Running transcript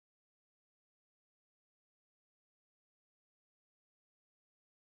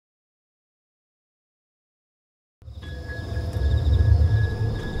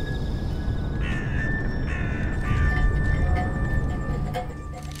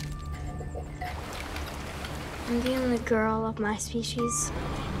I'm the only girl of my species.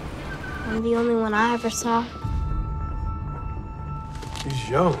 I'm the only one I ever saw. He's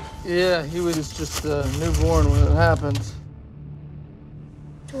young. Yeah, he was just newborn when it happened.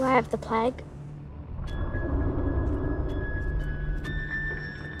 Do I have the plague?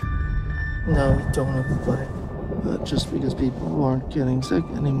 No, you don't have the plague. But just because people aren't getting sick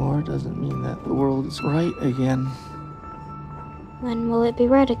anymore doesn't mean that the world is right again. When will it be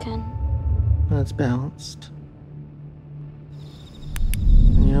right again? When it's balanced.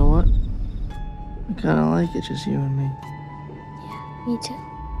 And you know what? I kind of like it, just you and me. Yeah, me too.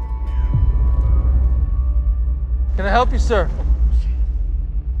 Can I help you, sir?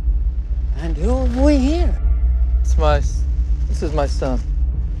 And who have we here? This is my son.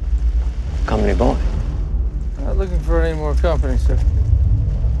 Company boy. Not looking for any more company, sir.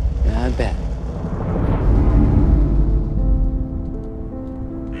 Yeah, I bet.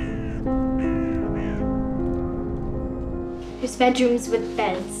 There's bedrooms with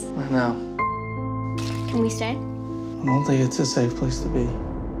beds. I know. Can we stay? I don't think it's a safe place to be.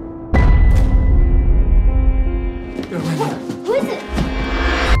 Go in there. Who is it?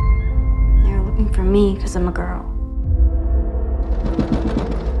 They're looking for me because I'm a girl.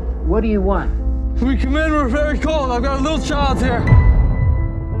 What do you want? We come in, we're very cold. I've got a little child here.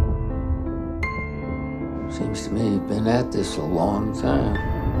 Seems to me you've been at this a long time.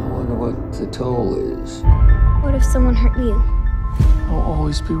 I wonder what the toll is. What if someone hurt you? I'll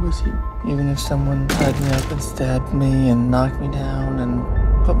always be with you. Even if someone tied me up and stabbed me and knocked me down and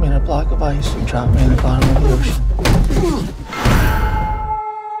put me in a block of ice and dropped me in the bottom of the ocean.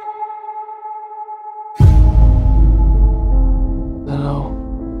 Then I'll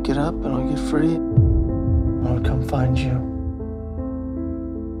get up and I'll get free. And I'll come find you.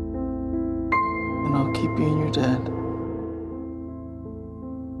 And I'll keep you and your dad.